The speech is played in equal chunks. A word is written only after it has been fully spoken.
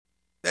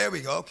There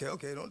we go.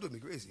 Okay. Don't do me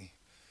crazy.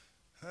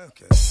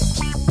 Okay.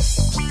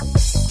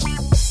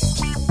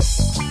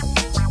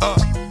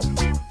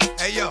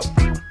 Hey, yo.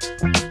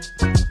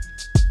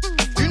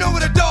 You know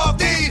what a dog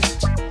needs?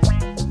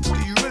 Do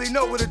you really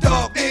know what a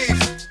dog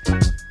needs?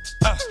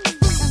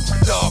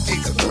 Dog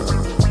needs a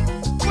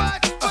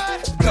What?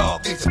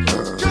 Dog needs a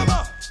Come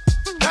on.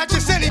 Not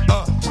just any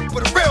but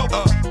a real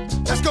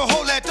that's gonna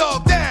hold that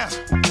dog down.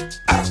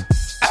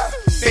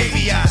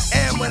 Baby, I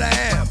am what I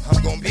am.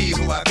 I'm gonna be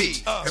who I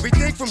be.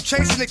 Everything from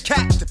chasing the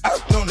cat to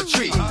on the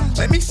tree.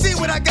 Let me see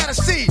what I gotta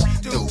see.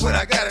 Do what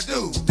I gotta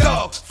do.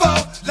 Dog,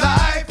 fuck,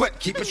 lie, but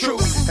keep it true.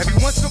 Every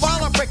once in a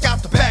while I break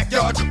out the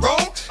backyard to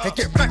roam and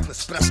get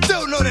reckless, but I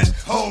still know that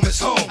home is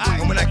home.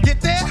 And when I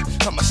get there,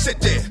 I'ma sit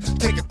there,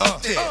 take it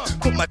there,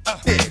 put my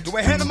there. Do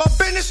I handle my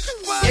business?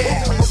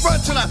 Yeah, I'ma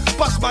run till I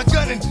bust my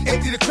gun and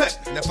empty the clip.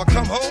 And if I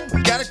come home,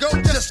 I gotta go,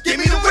 just give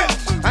me the whip.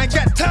 I ain't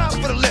got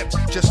time for the lip,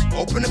 just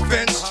open the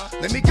fence.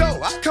 Let me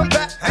go, I come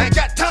back, I ain't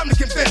got time to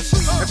convince.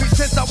 Ever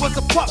since I was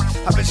a pup,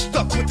 I've been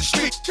stuck with the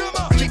street.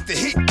 Keep the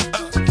heat,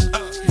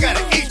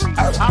 gotta eat.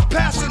 I'll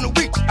pass in a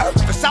week.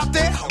 If it's out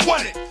there, I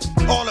want it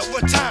all at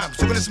one time.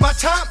 So when it's my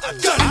time,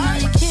 I've done it. I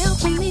know you kill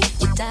for me,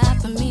 you die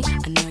for me.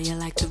 I know you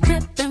like to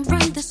rip and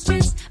run the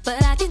streets,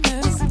 but I get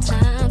nervous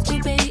sometimes,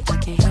 too, baby. I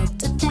can't help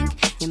to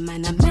think you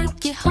might not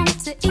make it home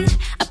to eat.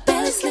 I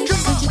barely sleep.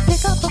 Could you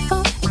pick up a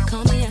phone and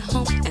call me at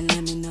home and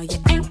let me know you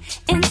ain't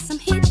in some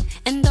heat?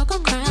 And don't go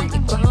crying,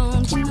 you're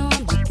grown. You know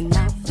I'm looking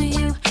out for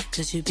you,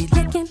 'cause you be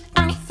looking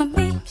out for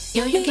me.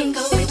 Yo, you can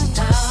go with the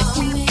dog.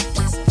 If you make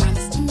this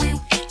promise to me,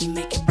 you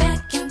make it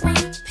back in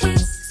one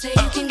piece. Say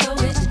you can go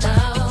with the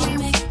dog. If you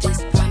make this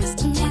promise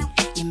to me,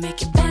 you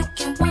make it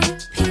back in one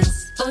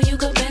piece. Oh, you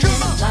go bend in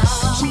the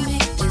law. You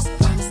make this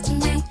promise to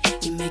me,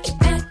 you make it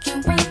back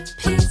in one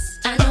piece.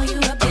 I know you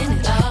up in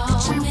it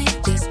all. You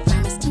make this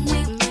promise to me,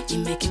 you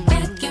make it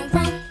back in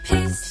one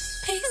piece.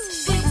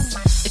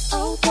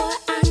 Oh boy,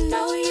 I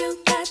know you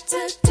got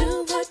to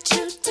do what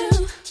you do.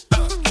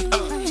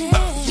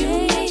 You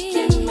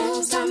making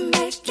moves, I'm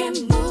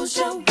making moves,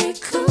 yo, we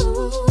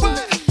cool.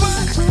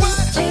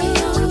 Stay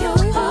on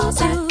your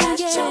pose, I got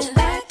your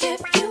back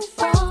if you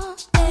fall.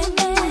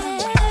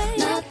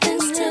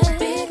 Nothing's too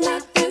big,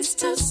 nothing's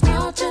too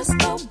small, just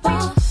go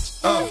ball.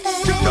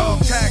 Dog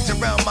tags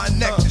around my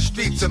neck, the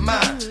streets are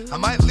mine. I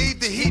might leave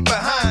the heat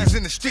behind,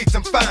 in the streets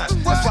I'm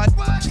fine. That's why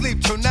I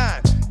sleep till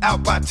 9,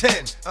 out by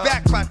 10,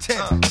 back by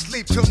 10,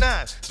 sleep till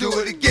 9, do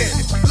it again.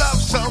 If you love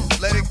something,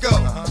 let it go.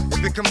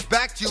 If it comes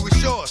back to you,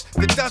 it's yours.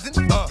 If it doesn't,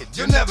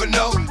 you'll never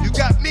know. You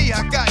got me,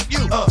 I got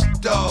you.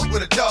 Dog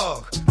with a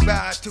dog,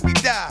 ride till we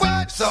die.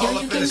 It's all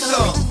up in the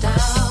song.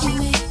 You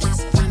make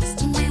this promise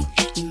to me,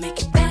 you make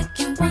it back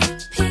in one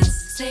piece.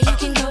 Say you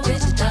can go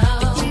with the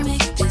dog. If you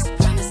make this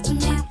promise to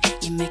me,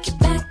 you make it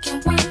back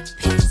in one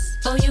piece.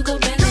 Oh, you go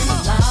back.